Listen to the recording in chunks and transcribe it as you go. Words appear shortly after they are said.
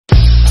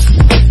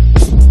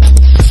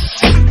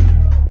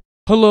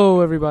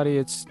Hello everybody,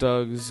 it's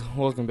Stugs.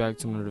 Welcome back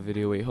to another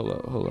video. Wait,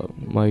 hello.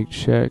 Mic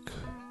check.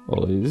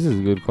 Oh, this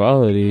is good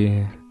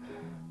quality.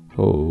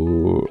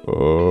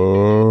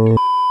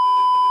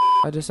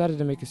 I decided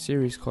to make a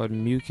series called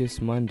Mucus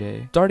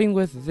Monday. Starting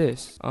with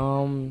this,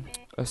 a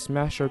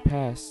smash or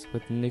pass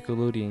with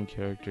Nickelodeon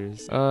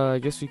characters. I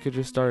guess we could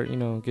just start,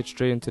 get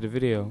straight into the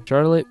video.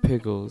 Charlotte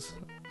Pickles.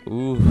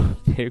 Ooh,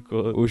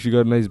 pickle. Oh, she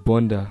got a nice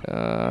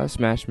bunda.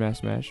 Smash.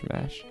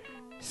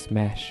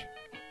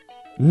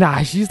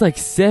 Nah, she's like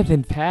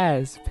 7.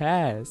 Pass.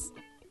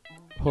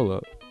 Hold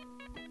up.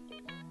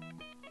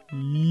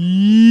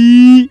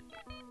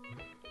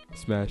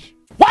 Smash.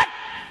 What?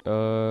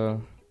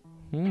 I'm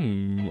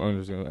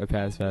just gonna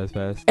pass.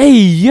 Hey,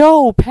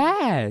 yo,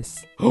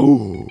 pass.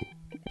 Oh,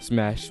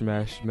 smash.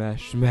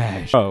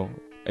 Bro,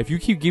 if you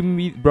keep giving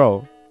me,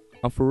 bro,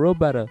 I'm for real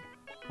I'm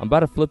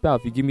about to flip out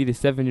if you give me the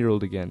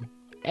 7-year-old again.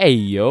 Hey,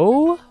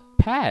 yo,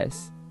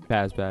 pass.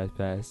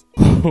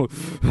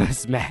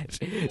 Smash.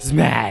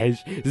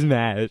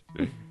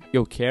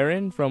 Yo,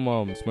 Karen from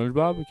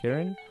SpongeBob.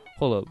 Karen.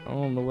 Hold up, I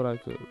don't know what I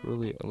could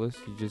really, unless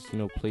you just,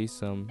 play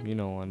some,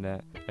 on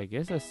that. I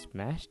guess a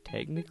smash,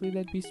 technically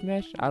that'd be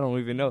smash? I don't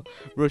even know.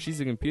 Bro,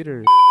 she's a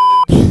computer.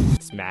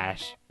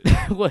 Smash.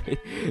 What?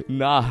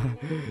 Nah.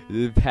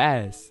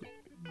 Pass.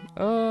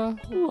 Hold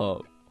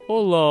up.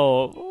 Oh,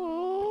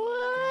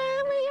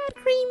 we got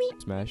creamy.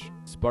 Smash.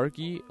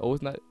 Sparky. Oh,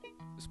 it's not.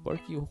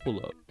 Sparky,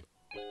 hold up.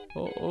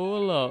 Oh,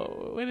 hold up.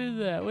 What is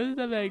that? What is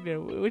that back there?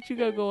 What you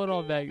got going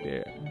on back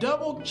there?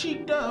 Double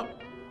cheeked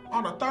up.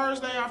 On a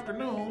Thursday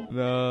afternoon.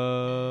 No.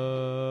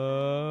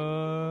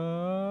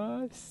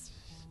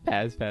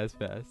 Pass.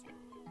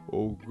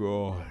 Oh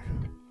god.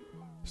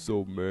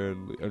 So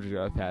manly. I'm just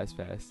gonna pass.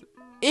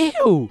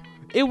 Ew!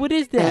 What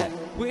is that?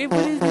 What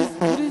is this?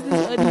 What is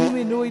this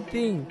unhumanoid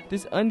thing?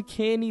 This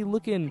uncanny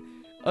looking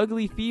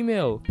ugly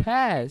female.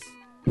 Pass.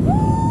 Woo!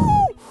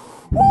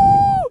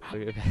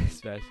 Okay,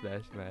 smash.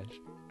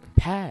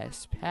 Pass.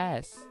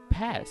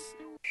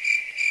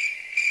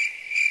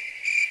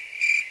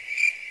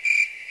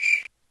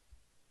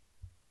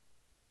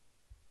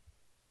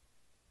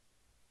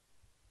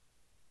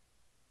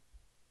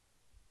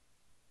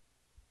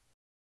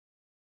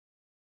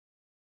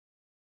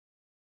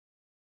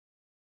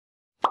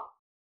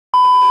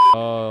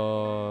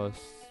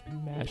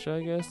 Smash,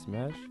 I guess.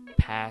 Smash.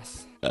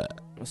 Pass.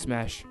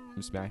 Smash.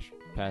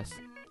 Pass.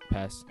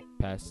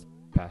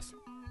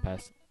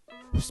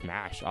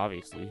 Smash,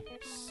 obviously.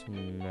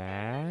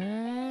 Smash.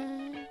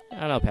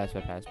 I don't know. Pass.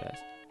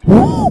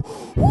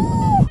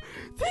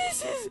 This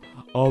is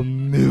a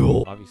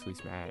mill. Obviously,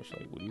 smash.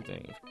 Like, what do you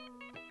think?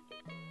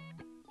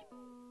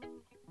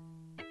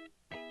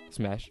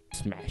 Smash.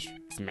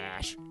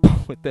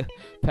 With the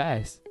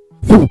pass.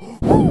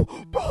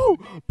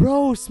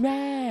 Bro,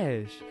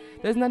 smash.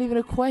 That's not even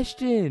a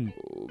question.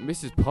 Oh,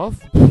 Mrs.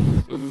 Puff.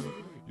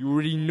 You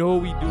already know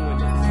we doing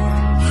this.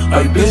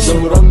 I did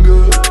some wrong,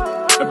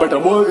 but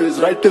I'm always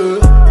right. So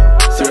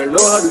I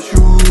know how to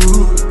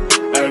shoot,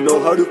 I know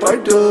how to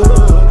fight.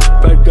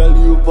 If I tell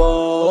you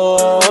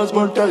once,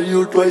 won't tell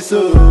you twice.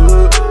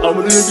 I'm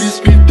really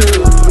sweet,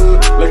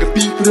 like a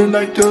thief in the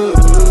night.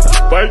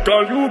 If I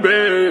call you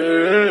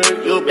babe,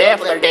 you babe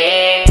for the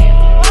day,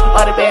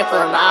 or the babe for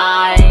the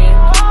night.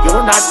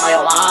 You're not my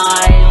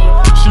wife.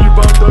 She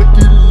found the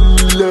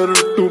killer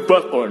to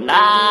fuck all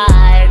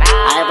night.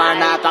 I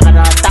wanna fuck her all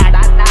night.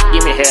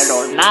 Give me head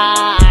all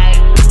night.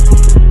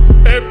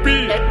 Happy,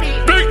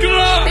 big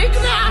rock,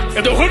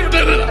 and the whole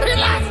dinner.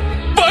 Relax.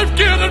 5K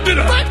on the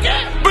dinner.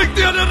 Big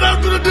dinner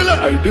round to the dinner.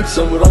 I did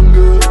some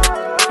wrong.